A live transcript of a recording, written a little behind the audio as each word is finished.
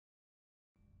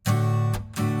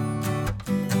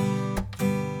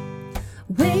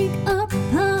up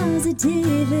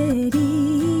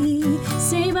positivity.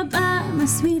 Say bye-bye, my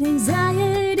sweet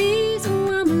anxieties.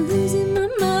 Oh, I'm losing my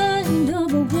mind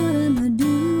over what I'ma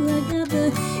do. I got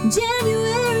the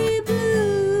January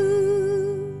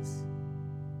blues.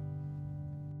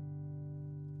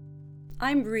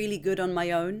 I'm really good on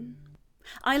my own.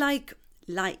 I like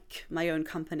my own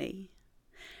company.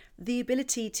 The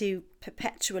ability to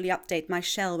perpetually update my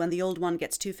shell when the old one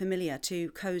gets too familiar, too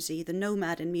cozy, the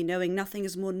nomad in me knowing nothing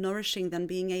is more nourishing than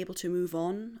being able to move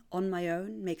on my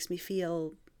own, makes me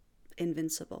feel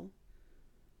invincible.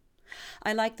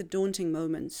 I like the daunting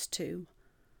moments too.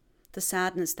 The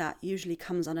sadness that usually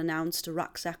comes unannounced, a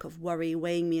rucksack of worry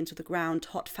weighing me into the ground,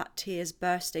 hot fat tears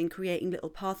bursting, creating little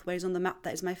pathways on the map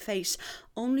that is my face,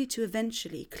 only to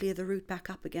eventually clear the route back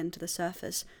up again to the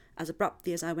surface, as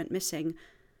abruptly as I went missing,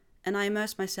 and I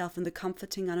immerse myself in the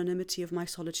comforting anonymity of my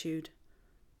solitude.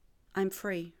 I'm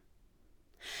free.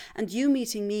 And you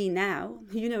meeting me now,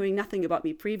 you knowing nothing about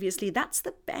me previously, that's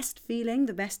the best feeling,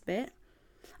 the best bit.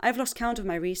 I've lost count of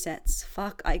my resets.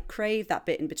 Fuck, I crave that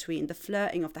bit in between, the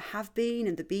flirting of the have-been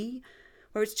and the be,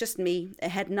 where it's just me,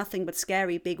 ahead nothing but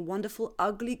scary, big, wonderful,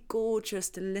 ugly, gorgeous,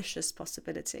 delicious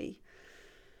possibility.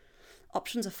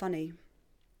 Options are funny.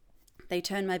 They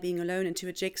turn my being alone into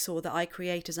a jigsaw that I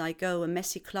create as I go, a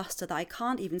messy cluster that I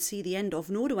can't even see the end of,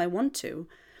 nor do I want to.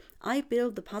 I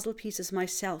build the puzzle pieces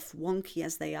myself, wonky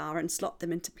as they are, and slot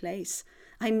them into place.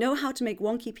 I know how to make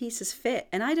wonky pieces fit,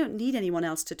 and I don't need anyone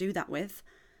else to do that with.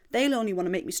 They'll only want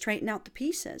to make me straighten out the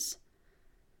pieces.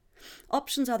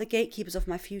 Options are the gatekeepers of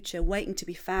my future, waiting to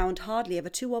be found, hardly ever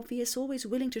too obvious, always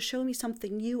willing to show me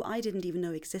something new I didn't even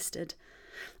know existed.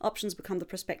 Options become the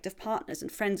prospective partners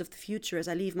and friends of the future as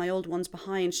I leave my old ones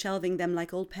behind, shelving them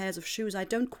like old pairs of shoes I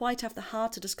don't quite have the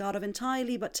heart to discard of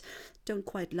entirely, but don't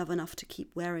quite love enough to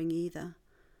keep wearing either.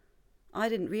 I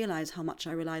didn't realise how much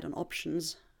I relied on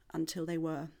options until they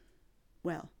were,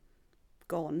 well,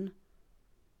 gone.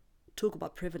 Talk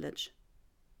about privilege.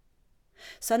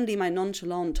 Suddenly my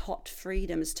nonchalant, hot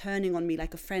freedom is turning on me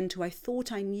like a friend who I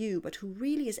thought I knew, but who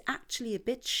really is actually a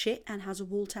bit shit and has a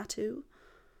wall tattoo.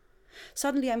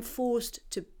 Suddenly I'm forced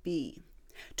to be,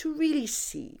 to really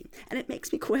see, and it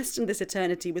makes me question this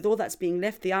eternity with all that's being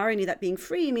left, the irony that being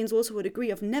free means also a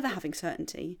degree of never having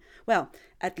certainty. Well,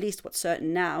 at least what's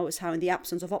certain now is how in the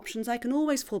absence of options I can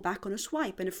always fall back on a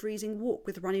swipe and a freezing walk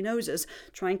with runny noses,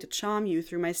 trying to charm you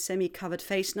through my semi-covered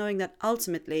face, knowing that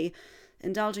ultimately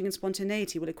indulging in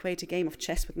spontaneity will equate a game of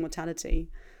chess with mortality.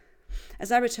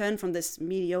 As I return from this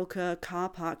mediocre car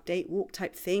park date walk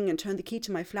type thing and turn the key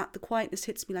to my flat, the quietness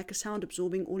hits me like a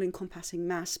sound-absorbing, all-encompassing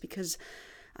mass, because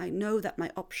I know that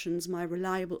my options, my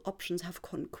reliable options, have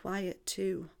gone quiet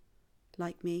too,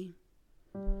 like me.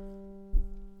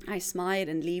 I smile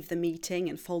and leave the meeting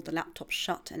and fold the laptop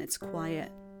shut, and it's quiet.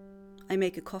 I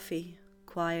make a coffee,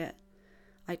 quiet.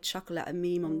 I chuckle at a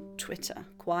meme on Twitter,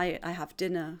 quiet. I have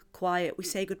dinner, quiet. We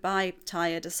say goodbye,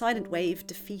 tired. A silent wave,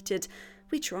 defeated.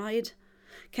 We tried.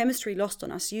 Chemistry lost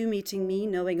on us, you meeting me,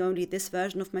 knowing only this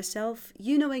version of myself,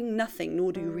 you knowing nothing,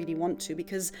 nor do you really want to,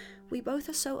 because we both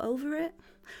are so over it.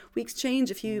 We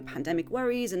exchange a few pandemic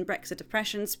worries and Brexit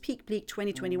depressions, peak bleak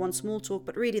 2021 small talk,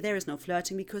 but really there is no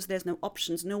flirting because there's no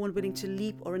options, no one willing to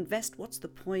leap or invest. What's the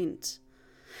point?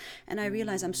 And I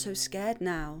realise I'm so scared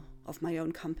now of my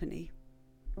own company.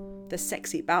 The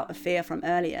sexy bout of fear from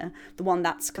earlier, the one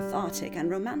that's cathartic and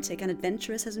romantic and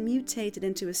adventurous, has mutated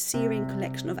into a searing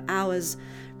collection of hours,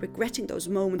 regretting those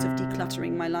moments of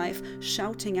decluttering my life,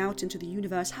 shouting out into the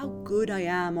universe how good I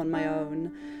am on my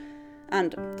own.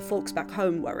 And the folks back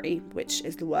home worry, which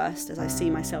is the worst, as I see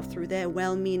myself through their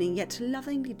well-meaning yet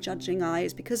lovingly judging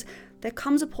eyes, because there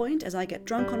comes a point as I get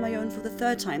drunk on my own for the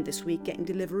third time this week, getting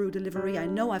delivery, I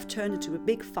know I've turned into a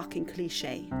big fucking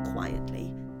cliche,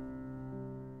 quietly.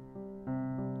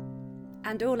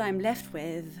 And all I'm left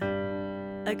with,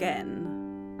 again,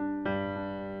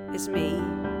 is me.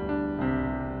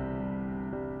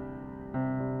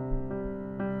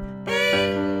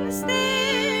 Is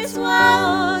this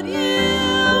what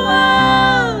you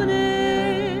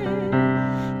wanted?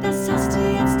 That's just to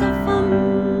get stuff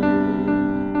on.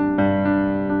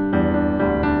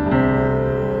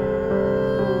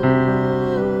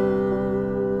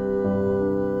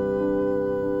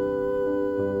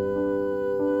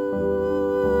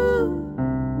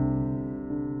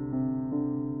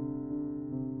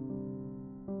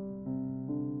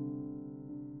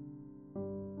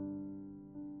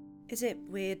 Is it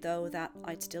weird, though, that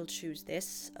I'd still choose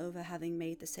this over having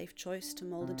made the safe choice to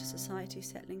mould into society,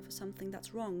 settling for something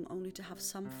that's wrong, only to have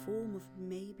some form of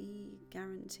maybe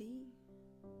guarantee?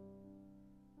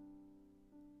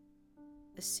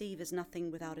 A sieve is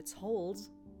nothing without its holes,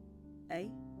 eh?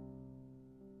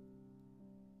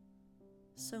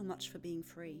 So much for being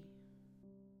free.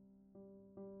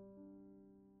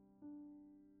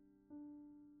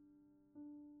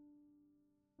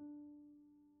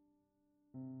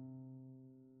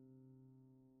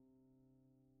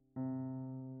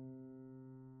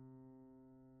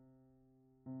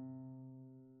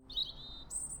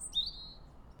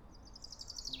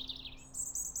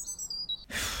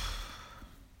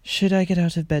 Should I get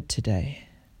out of bed today?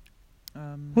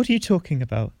 What are you talking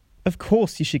about? Of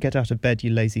course you should get out of bed,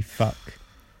 you lazy fuck.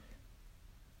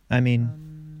 I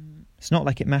mean, it's not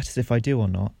like it matters if I do or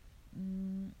not.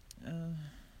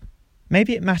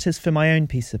 Maybe it matters for my own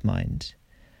peace of mind.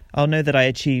 I'll know that I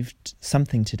achieved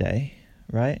something today,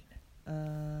 right?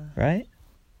 Right?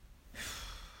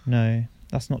 No,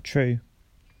 that's not true.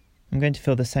 I'm going to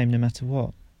feel the same no matter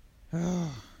what.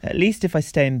 At least if I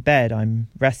stay in bed, I'm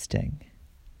resting.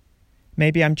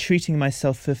 Maybe I'm treating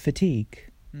myself for fatigue.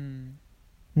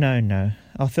 No,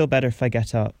 I'll feel better if I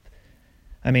get up.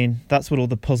 I mean, that's what all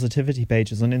the positivity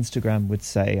pages on Instagram would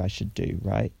say I should do,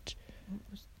 right?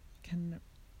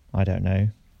 I don't know.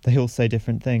 They all say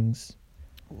different things.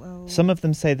 Well, Some of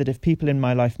them say that if people in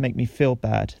my life make me feel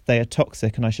bad, they are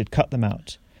toxic and I should cut them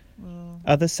out. well,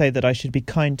 Others say that I should be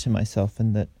kind to myself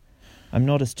and that I'm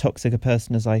not as toxic a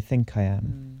person as I think I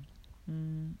am.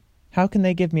 How can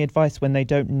they give me advice when they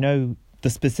don't know the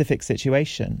specific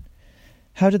situation?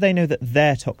 How do they know that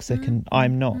they're toxic and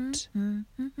I'm not?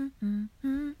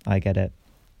 I get it.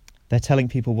 They're telling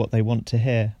people what they want to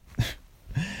hear.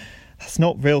 That's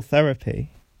not real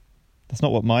therapy. That's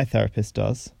not what my therapist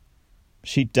does.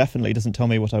 She definitely doesn't tell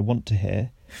me what I want to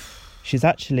hear. She's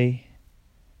actually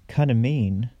kind of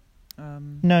mean.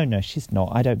 No, she's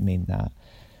not. I don't mean that.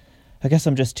 I guess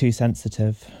I'm just too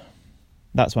sensitive.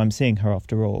 That's why I'm seeing her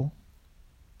after all.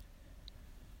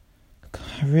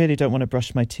 I really don't want to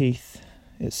brush my teeth.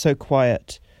 It's so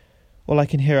quiet. All I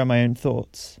can hear are my own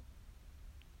thoughts.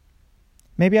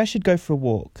 Maybe I should go for a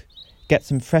walk, get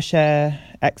some fresh air,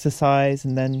 exercise,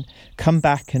 and then come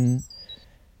back and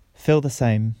feel the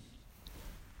same.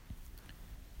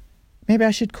 Maybe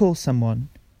I should call someone.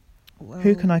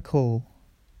 Who can I call?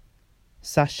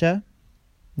 Sasha?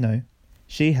 No,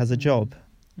 she has a job.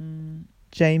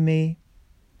 Jamie?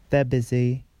 They're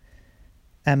busy.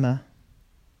 Emma?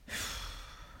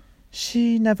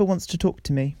 She never wants to talk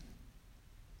to me.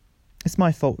 It's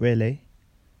my fault, really.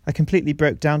 I completely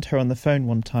broke down to her on the phone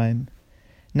one time.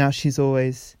 Now she's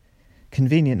always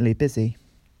conveniently busy.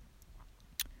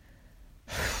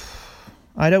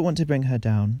 I don't want to bring her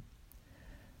down.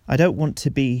 I don't want to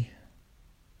be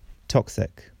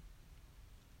toxic.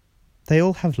 They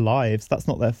all have lives. That's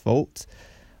not their fault.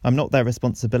 I'm not their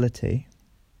responsibility.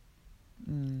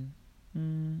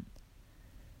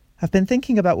 I've been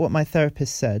thinking about what my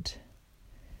therapist said.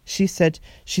 She said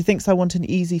she thinks I want an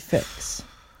easy fix.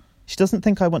 She doesn't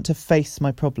think I want to face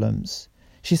my problems.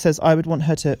 She says I would want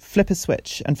her to flip a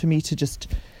switch and for me to just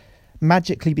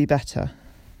magically be better.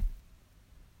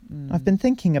 I've been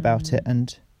thinking about it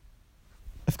and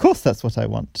of course that's what I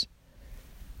want.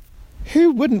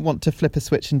 Who wouldn't want to flip a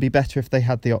switch and be better if they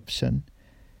had the option?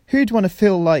 Who'd want to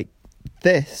feel like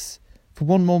this for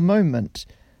one more moment?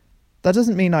 That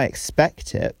doesn't mean I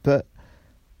expect it, but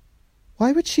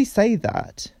why would she say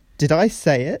that? Did I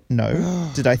say it?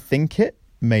 No. Did I think it?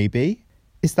 Maybe.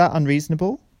 Is that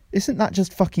unreasonable? Isn't that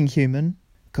just fucking human?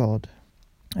 God.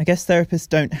 I guess therapists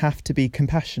don't have to be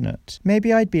compassionate.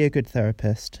 Maybe I'd be a good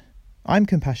therapist. I'm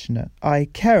compassionate. I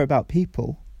care about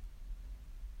people.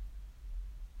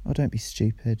 Oh, don't be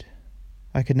stupid.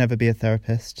 I could never be a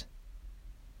therapist.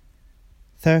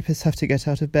 Therapists have to get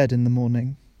out of bed in the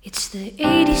morning. It's the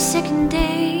 82nd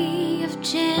day of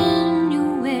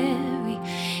January.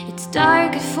 It's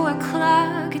dark at 4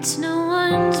 o'clock. It's no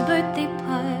one's birthday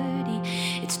party.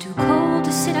 It's too cold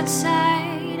to sit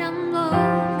outside. I'm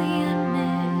lonely,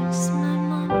 I miss my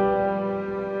mom.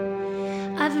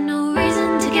 I've no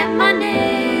reason to get my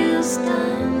nails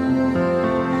done.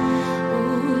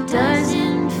 Oh,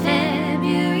 doesn't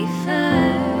February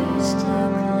 1st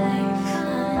look like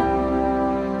fun?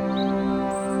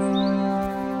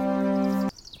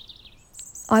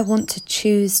 I want to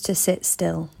choose to sit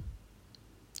still.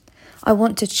 I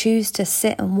want to choose to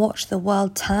sit and watch the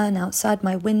world turn outside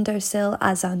my windowsill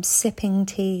as I'm sipping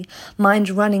tea,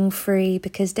 mind running free,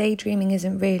 because daydreaming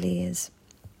isn't really as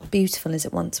beautiful as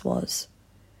it once was.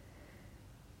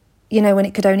 You know, when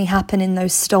it could only happen in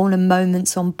those stolen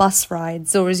moments on bus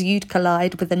rides, or as you'd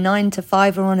collide with a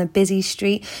 9-to-5er on a busy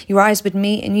street, your eyes would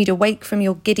meet and you'd awake from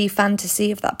your giddy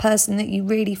fantasy of that person that you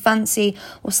really fancy,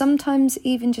 or sometimes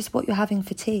even just what you're having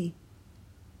for tea.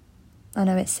 I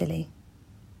know it's silly.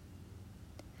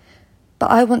 But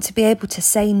I want to be able to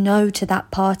say no to that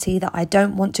party that I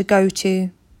don't want to go to,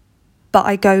 but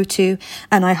I go to,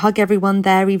 and I hug everyone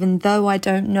there even though I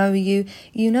don't know you.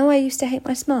 You know I used to hate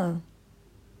my smile.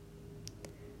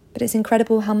 But it's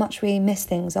incredible how much we miss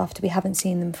things after we haven't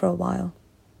seen them for a while.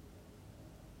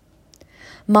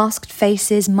 Masked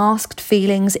faces, masked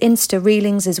feelings,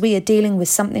 insta-reelings as we are dealing with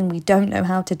something we don't know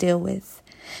how to deal with.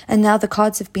 And now the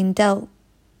cards have been dealt.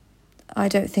 I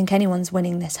don't think anyone's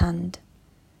winning this hand.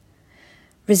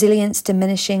 Resilience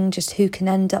diminishing, just who can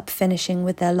end up finishing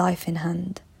with their life in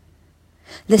hand.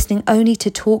 Listening only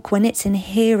to talk when it's in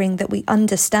hearing that we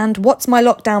understand. What's my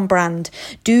lockdown brand?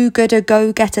 Do-gooder,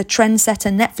 go-getter,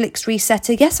 trendsetter, Netflix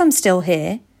resetter. Yes, I'm still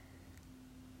here.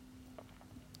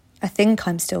 I think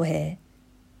I'm still here.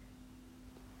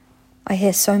 I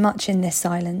hear so much in this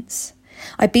silence.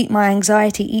 I beat my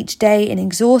anxiety each day in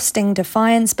exhausting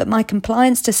defiance, but my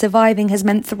compliance to surviving has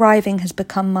meant thriving has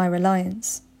become my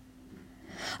reliance.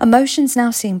 Emotions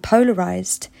now seem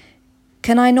polarised.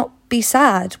 Can I not be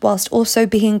sad whilst also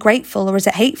being grateful, or is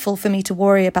it hateful for me to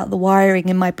worry about the wiring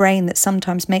in my brain that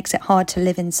sometimes makes it hard to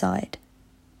live inside?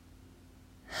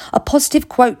 A positive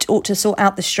quote ought to sort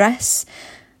out the stress,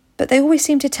 but they always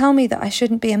seem to tell me that I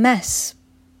shouldn't be a mess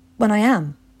when I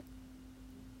am.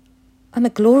 I'm a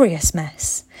glorious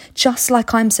mess, just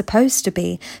like I'm supposed to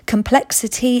be.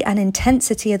 Complexity and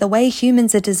intensity are the way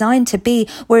humans are designed to be.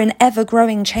 We're an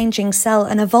ever-growing, changing cell,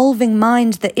 an evolving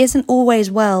mind that isn't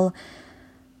always well.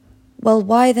 Well,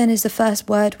 why then is the first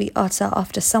word we utter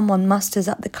after someone musters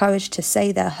up the courage to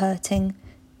say they're hurting?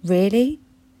 Really?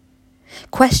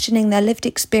 Questioning their lived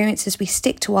experience as we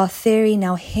stick to our theory.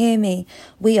 Now hear me,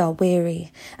 we are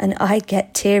weary, and I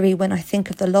get teary when I think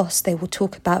of the loss they will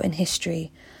talk about in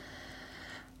history.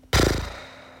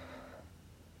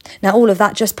 Now all of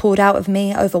that just poured out of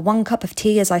me over one cup of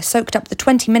tea as I soaked up the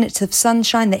 20 minutes of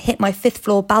sunshine that hit my 5th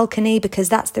floor balcony, because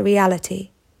that's the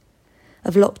reality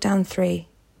of lockdown 3,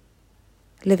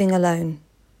 living alone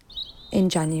in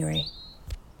January.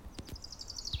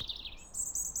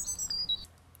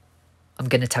 I'm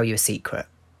going to tell you a secret,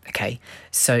 okay?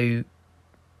 So,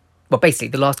 well, basically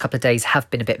the last couple of days have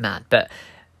been a bit mad, but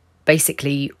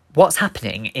basically what's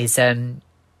happening is...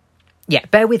 Yeah,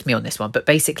 bear with me on this one, but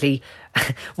basically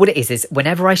what it is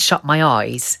whenever I shut my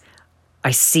eyes,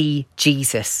 I see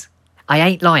Jesus. I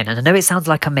ain't lying, and I know it sounds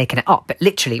like I'm making it up, but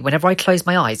literally, whenever I close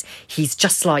my eyes, he's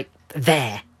just like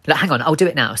there. Like, hang on, I'll do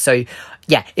it now. So,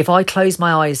 yeah, if I close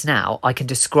my eyes now, I can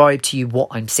describe to you what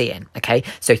I'm seeing, okay?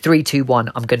 So 3, 2,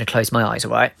 1, I'm going to close my eyes,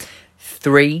 all right?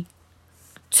 3,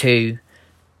 2,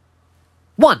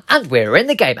 1, and we're in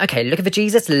the game. Okay, looking for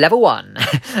Jesus, level 1.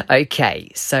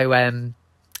 Okay, so,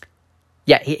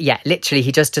 Yeah, literally,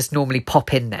 he does just normally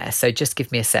pop in there. So just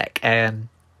give me a sec.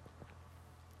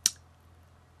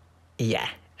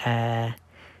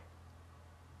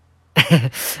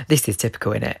 This is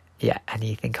typical, innit? Yeah, and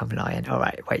you think I'm lying. All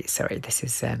right, wait, sorry. This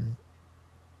is...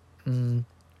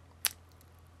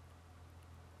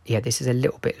 Yeah, this is a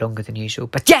little bit longer than usual.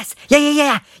 But yes!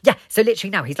 Yeah. So literally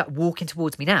now, he's like walking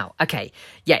towards me now. Okay.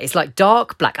 Yeah, it's like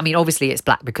dark black. I mean, obviously it's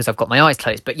black because I've got my eyes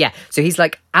closed. But yeah, so he's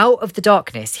like out of the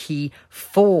darkness. He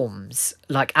forms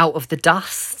like out of the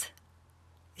dust.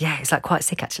 Yeah, it's like quite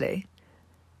sick actually.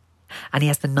 And he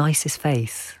has the nicest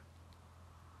face.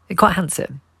 He's quite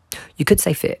handsome. You could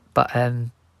say fit, but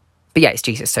yeah, it's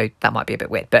Jesus. So that might be a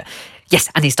bit weird. But yes,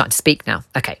 and he's starting to speak now.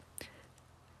 Okay.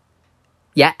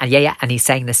 Yeah, and he's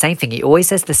saying the same thing. He always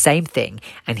says the same thing,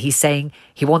 and he's saying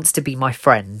he wants to be my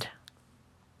friend.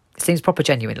 Seems proper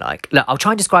genuine, like. Look, I'll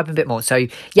try and describe him a bit more. So,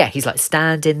 yeah, he's, like,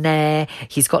 standing there.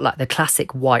 He's got, like, the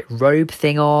classic white robe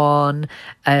thing on.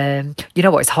 You know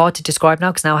what? It's hard to describe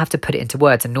now because now I have to put it into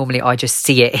words, and normally I just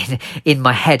see it in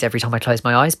my head every time I close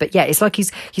my eyes. But, yeah, it's like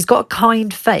he's got a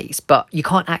kind face, but you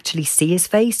can't actually see his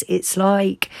face. It's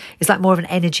like more of an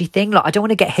energy thing. Like, I don't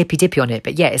want to get hippy-dippy on it,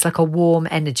 but, yeah, it's like a warm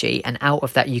energy, and out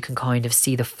of that you can kind of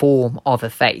see the form of a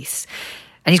face.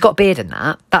 And he's got a beard in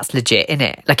that. That's legit,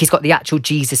 innit? Like, he's got the actual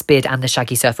Jesus beard and the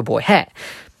Shaggy Surfer Boy hair.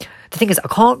 The thing is, I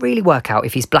can't really work out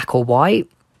if he's black or white.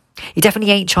 He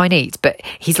definitely ain't Chinese, but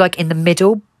he's, like, in the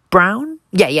middle. Brown?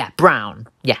 Yeah, brown.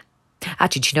 Yeah.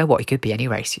 Actually, do you know what? He could be any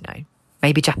race, you know.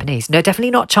 Maybe Japanese. No, definitely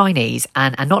not Chinese.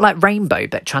 And not, like, rainbow,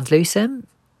 but translucent.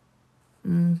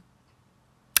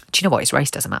 Do you know what? His race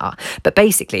doesn't matter. But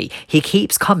basically, he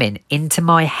keeps coming into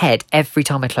my head every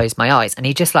time I close my eyes. And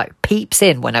he just like peeps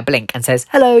in when I blink and says,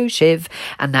 hello, Shiv.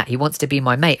 And that he wants to be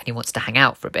my mate and he wants to hang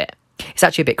out for a bit. It's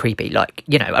actually a bit creepy. Like,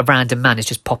 you know, a random man is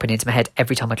just popping into my head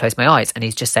every time I close my eyes, and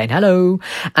he's just saying hello.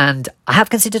 And I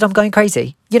have considered I'm going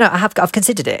crazy. You know, I've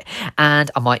considered it, and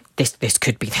I might, this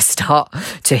could be the start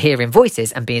to hearing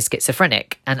voices and being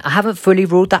schizophrenic. And I haven't fully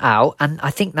ruled that out. And I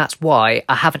think that's why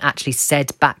I haven't actually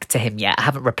said back to him yet. I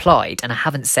haven't replied, and I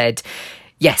haven't said,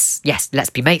 yes, let's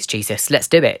be mates, Jesus. Let's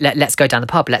do it. Let's go down the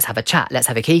pub. Let's have a chat. Let's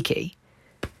have a kiki.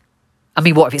 I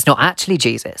mean, what if it's not actually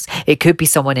Jesus? It could be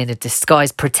someone in a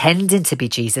disguise pretending to be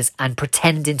Jesus and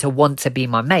pretending to want to be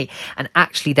my mate. And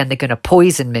actually then they're going to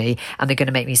poison me, and they're going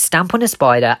to make me stamp on a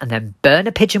spider and then burn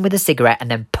a pigeon with a cigarette and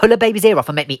then pull a baby's ear off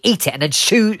and make me eat it and then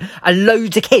shoot a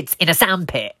load of kids in a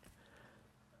sandpit.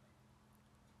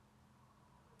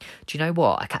 Do you know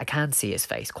what? I can see his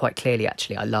face quite clearly,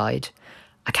 actually. I lied.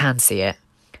 I can see it.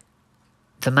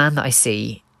 The man that I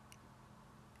see,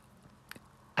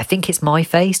 I think it's my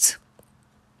face.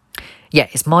 Yeah,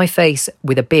 it's my face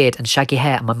with a beard and shaggy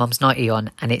hair and my mum's nightie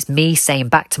on, and it's me saying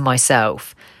back to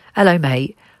myself, hello,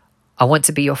 mate, I want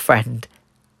to be your friend.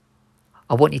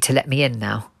 I want you to let me in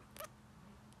now.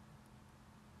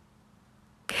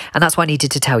 And that's what I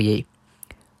needed to tell you.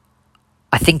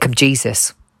 I think I'm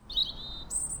Jesus.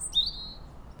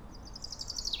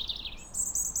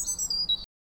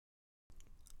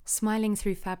 Smiling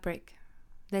through fabric,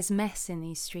 there's mess in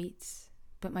these streets.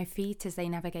 But my feet, as they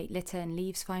navigate litter and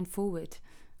leaves, find forward.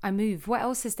 I move. What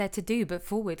else is there to do but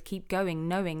forward, keep going,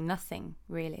 knowing nothing,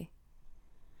 really?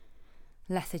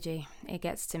 Lethargy. It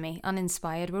gets to me.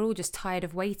 Uninspired. We're all just tired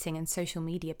of waiting and social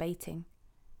media baiting.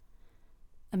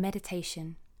 A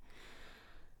meditation.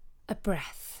 A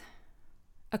breath.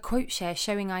 A quote share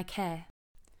showing I care.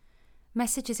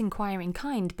 Messages inquiring,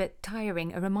 kind but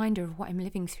tiring, a reminder of what I'm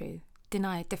living through.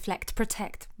 Deny, deflect,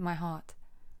 protect my heart.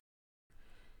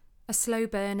 A slow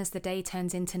burn as the day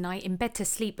turns into night, in bed to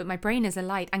sleep but my brain is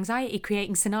alight, anxiety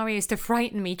creating scenarios to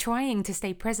frighten me, trying to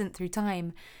stay present through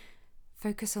time.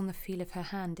 Focus on the feel of her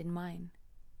hand in mine.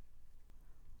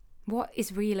 What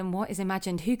is real and what is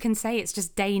imagined? Who can say? It's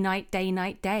just day, night, day,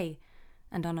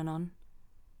 and on.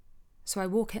 So I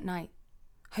walk at night,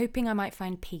 hoping I might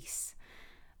find peace,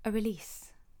 a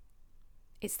release.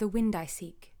 It's the wind I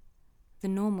seek, the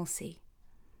normalcy,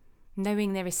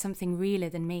 knowing there is something realer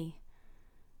than me.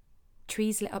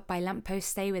 Trees lit up by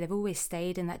lampposts stay where they've always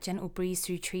stayed, and that gentle breeze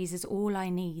through trees is all I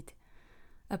need.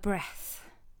 A breath.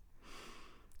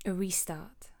 A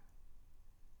restart.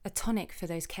 A tonic for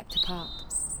those kept apart.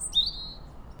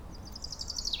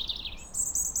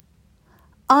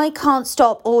 I can't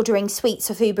stop ordering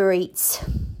sweets off Uber Eats.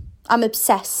 I'm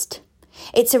obsessed.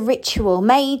 It's a ritual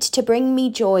made to bring me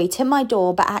joy to my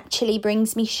door, but actually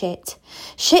brings me shit.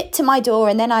 Shit to my door,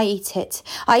 and then I eat it.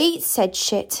 I eat said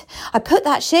shit. I put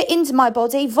that shit into my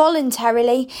body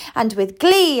voluntarily and with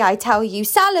glee, I tell you,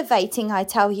 salivating, I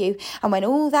tell you. And when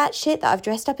all that shit that I've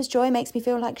dressed up as joy makes me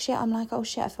feel like shit, I'm like, oh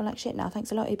shit, I feel like shit now.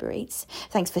 Thanks a lot, Uber Eats.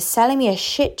 Thanks for selling me a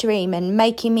shit dream and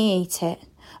making me eat it.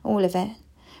 All of it.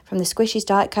 From the Squishies,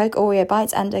 Diet Coke, Oreo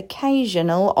Bites and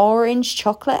occasional orange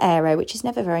chocolate Aero, which is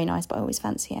never very nice, but I always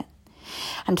fancy it.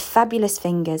 And Fabulous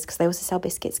Fingers, because they also sell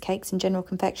biscuits, cakes and general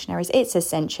confectionaries. It's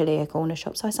essentially a corner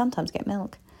shop, so I sometimes get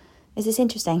milk. Is this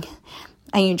interesting?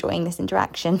 Are you enjoying this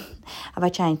interaction? Have I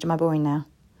changed? Am I boring now?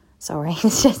 Sorry,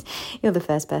 it's just, you're the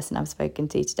first person I've spoken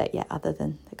to today, yet other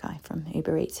than the guy from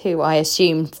Uber Eats, who I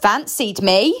assume fancied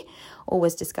me, or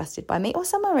was disgusted by me, or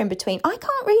somewhere in between. I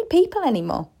can't read people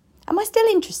anymore. Am I still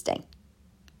interesting?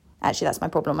 Actually, that's my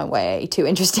problem. I'm way too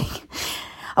interesting.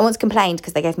 I once complained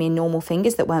because they gave me normal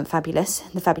fingers that weren't fabulous.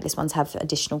 The fabulous ones have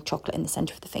additional chocolate in the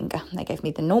centre of the finger. They gave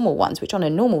me the normal ones, which on a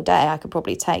normal day I could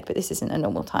probably take, but this isn't a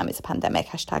normal time. It's a pandemic.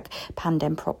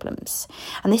 #pandem problems.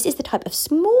 And this is the type of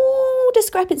small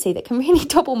discrepancy that can really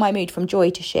double my mood from joy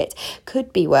to shit.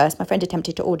 Could be worse. My friend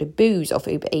attempted to order booze off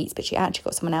Uber Eats, but she actually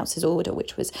got someone else's order,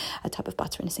 which was a tub of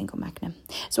butter and a single Magnum.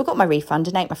 So I got my refund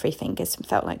and ate my free fingers and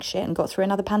felt like shit and got through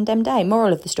another pandem day.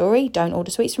 Moral of the story, don't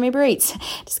order sweets from Uber Eats.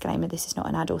 Disclaimer, this is not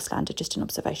an ad or slander, just an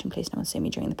observation. Please no one sue me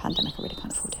during the pandemic. I really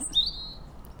can't afford it.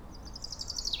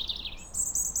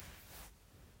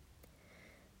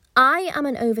 I am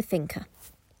an overthinker,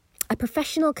 a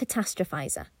professional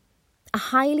catastrophizer, a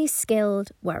highly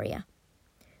skilled worrier.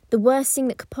 The worst thing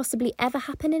that could possibly ever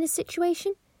happen in a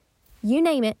situation? You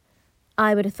name it,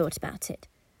 I would have thought about it.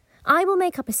 I will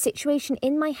make up a situation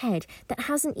in my head that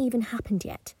hasn't even happened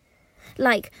yet.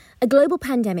 Like a global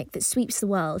pandemic that sweeps the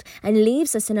world and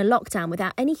leaves us in a lockdown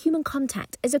without any human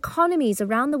contact as economies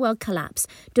around the world collapse,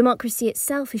 democracy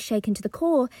itself is shaken to the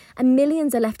core, and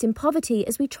millions are left in poverty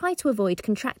as we try to avoid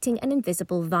contracting an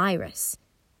invisible virus.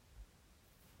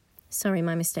 Sorry,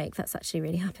 my mistake, that's actually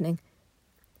really happening.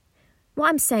 What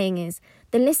I'm saying is,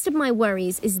 the list of my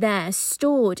worries is there,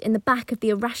 stored in the back of the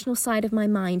irrational side of my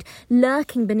mind,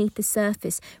 lurking beneath the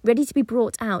surface, ready to be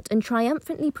brought out and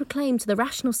triumphantly proclaimed to the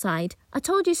rational side, I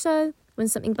told you so, when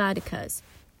something bad occurs.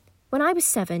 When I was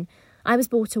 7, I was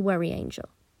bought a worry angel.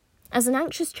 As an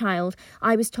anxious child,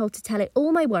 I was told to tell it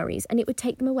all my worries and it would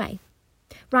take them away.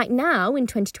 Right now, in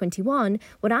 2021,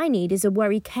 what I need is a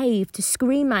worry cave to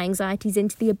scream my anxieties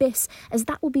into the abyss, as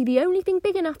that will be the only thing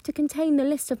big enough to contain the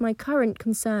list of my current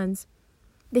concerns.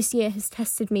 This year has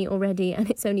tested me already, and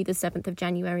it's only the 7th of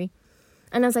January.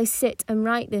 And as I sit and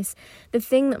write this, the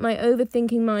thing that my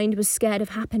overthinking mind was scared of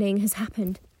happening has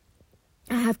happened.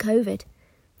 I have COVID.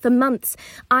 For months,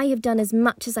 I have done as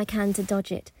much as I can to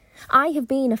dodge it. I have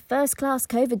been a first-class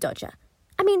COVID dodger.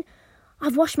 I mean,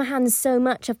 I've washed my hands so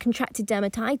much I've contracted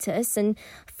dermatitis and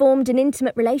formed an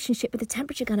intimate relationship with a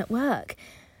temperature gun at work.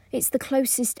 It's the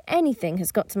closest anything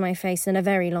has got to my face in a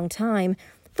very long time.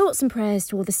 Thoughts and prayers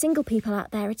to all the single people out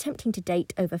there attempting to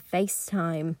date over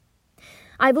FaceTime.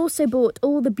 I've also bought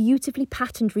all the beautifully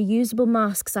patterned reusable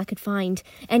masks I could find,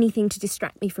 anything to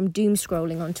distract me from doom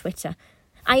scrolling on Twitter.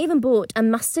 I even bought a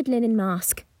mustard linen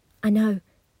mask. I know,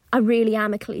 I really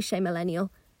am a cliché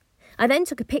millennial. I then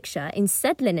took a picture in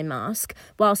said linen mask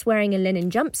whilst wearing a linen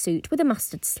jumpsuit with a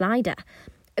mustard slider.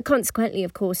 Consequently,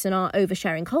 of course, in our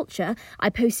oversharing culture, I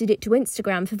posted it to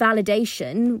Instagram for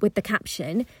validation with the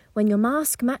caption, "When your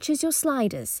mask matches your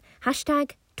sliders,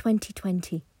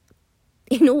 #2020.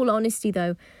 In all honesty,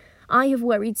 though, I have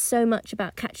worried so much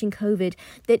about catching COVID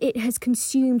that it has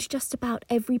consumed just about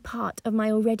every part of my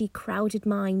already crowded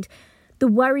mind. The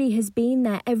worry has been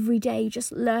there every day,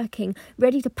 just lurking,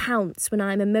 ready to pounce when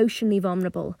I am emotionally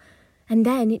vulnerable. And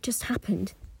then it just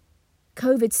happened.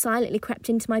 COVID silently crept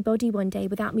into my body one day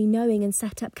without me knowing and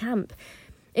set up camp.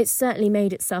 It's certainly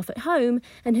made itself at home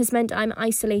and has meant I'm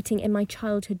isolating in my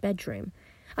childhood bedroom.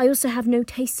 I also have no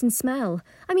taste and smell.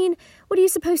 I mean, what are you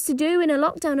supposed to do in a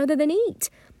lockdown other than eat?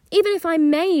 Even if I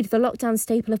made the lockdown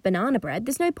staple of banana bread,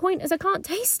 there's no point as I can't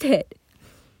taste it.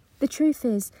 The truth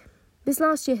is, this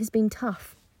last year has been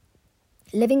tough.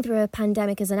 Living through a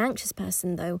pandemic as an anxious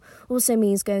person, though, also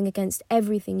means going against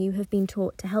everything you have been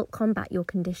taught to help combat your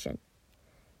condition.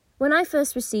 When I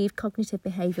first received cognitive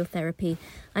behavioural therapy,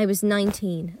 I was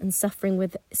 19 and suffering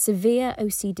with severe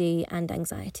OCD and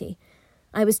anxiety.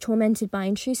 I was tormented by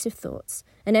intrusive thoughts,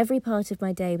 and every part of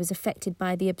my day was affected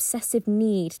by the obsessive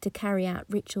need to carry out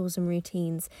rituals and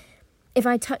routines. If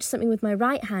I touched something with my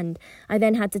right hand, I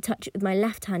then had to touch it with my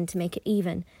left hand to make it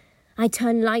even. I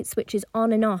turned light switches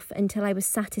on and off until I was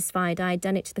satisfied I had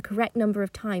done it the correct number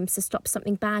of times to stop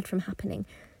something bad from happening.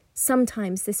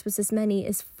 Sometimes this was as many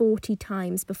as 40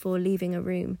 times before leaving a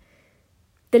room.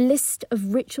 The list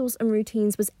of rituals and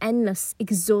routines was endless,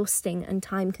 exhausting, and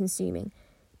time-consuming.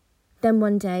 Then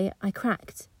one day I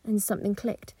cracked and something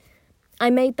clicked. I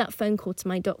made that phone call to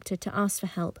my doctor to ask for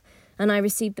help, and I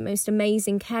received the most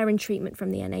amazing care and treatment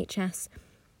from the NHS.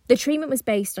 The treatment was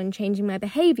based on changing my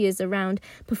behaviours around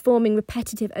performing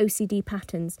repetitive OCD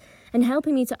patterns and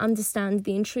helping me to understand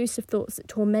the intrusive thoughts that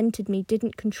tormented me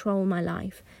didn't control my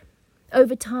life.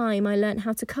 Over time, I learnt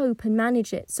how to cope and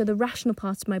manage it so the rational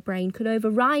part of my brain could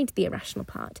override the irrational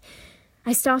part.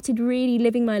 I started really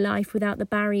living my life without the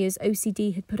barriers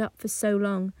OCD had put up for so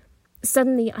long.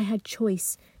 Suddenly, I had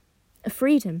choice, a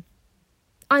freedom.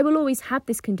 I will always have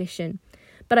this condition,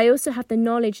 but I also have the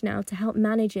knowledge now to help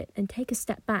manage it and take a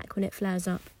step back when it flares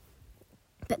up.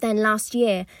 But then last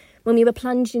year, when we were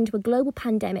plunged into a global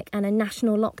pandemic and a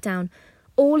national lockdown,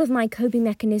 all of my coping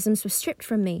mechanisms were stripped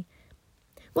from me.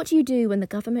 What do you do when the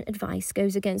government advice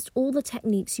goes against all the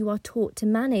techniques you are taught to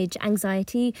manage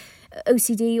anxiety,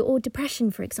 OCD, or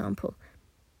depression, for example?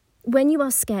 When you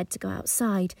are scared to go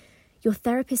outside, your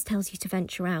therapist tells you to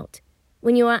venture out.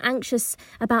 When you are anxious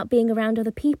about being around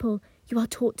other people, you are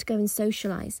taught to go and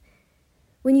socialise.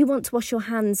 When you want to wash your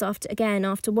hands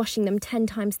after washing them 10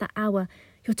 times that hour,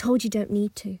 you're told you don't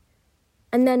need to.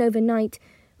 And then overnight,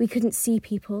 we couldn't see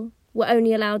people, were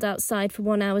only allowed outside for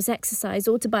 1 hour's exercise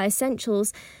or to buy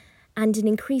essentials, and an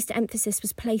increased emphasis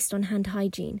was placed on hand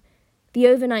hygiene. The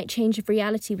overnight change of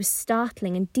reality was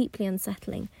startling and deeply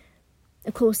unsettling.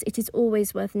 Of course, it is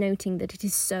always worth noting that it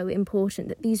is so important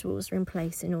that these rules are in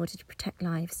place in order to protect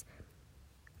lives.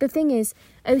 The thing is,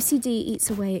 OCD eats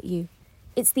away at you.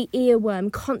 It's the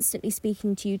earworm constantly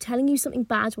speaking to you, telling you something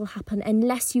bad will happen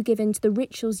unless you give in to the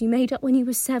rituals you made up when you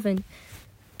were 7.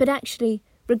 But actually,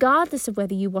 regardless of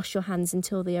whether you wash your hands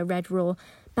until they are red raw,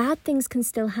 bad things can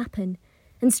still happen.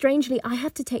 And strangely, I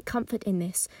have to take comfort in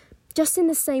this, just in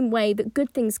the same way that good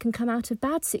things can come out of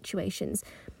bad situations.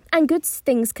 And good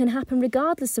things can happen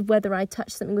regardless of whether I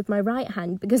touch something with my right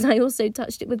hand, because I also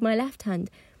touched it with my left hand.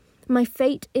 My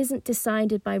fate isn't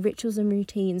decided by rituals and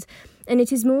routines, and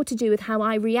it is more to do with how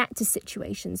I react to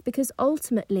situations, because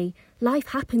ultimately, life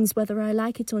happens whether I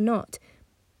like it or not.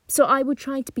 So I would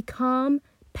try to be calm,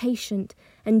 patient,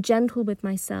 and gentle with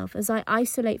myself as I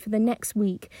isolate for the next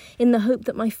week, in the hope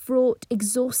that my fraught,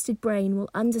 exhausted brain will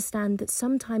understand that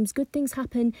sometimes good things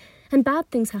happen and bad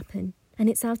things happen, and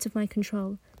it's out of my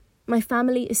control. My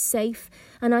family is safe,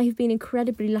 and I have been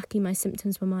incredibly lucky my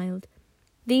symptoms were mild.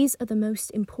 These are the most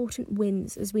important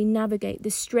wins as we navigate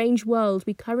this strange world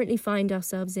we currently find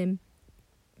ourselves in.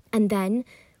 And then,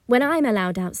 when I'm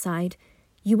allowed outside,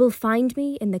 you will find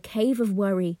me in the cave of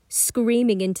worry,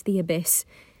 screaming into the abyss.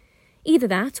 Either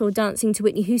that or dancing to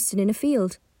Whitney Houston in a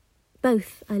field.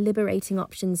 Both are liberating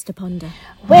options to ponder.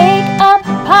 Wake up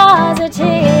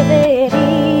positivity.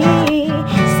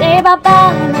 Say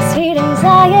bye-bye, my sweet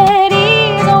anxiety.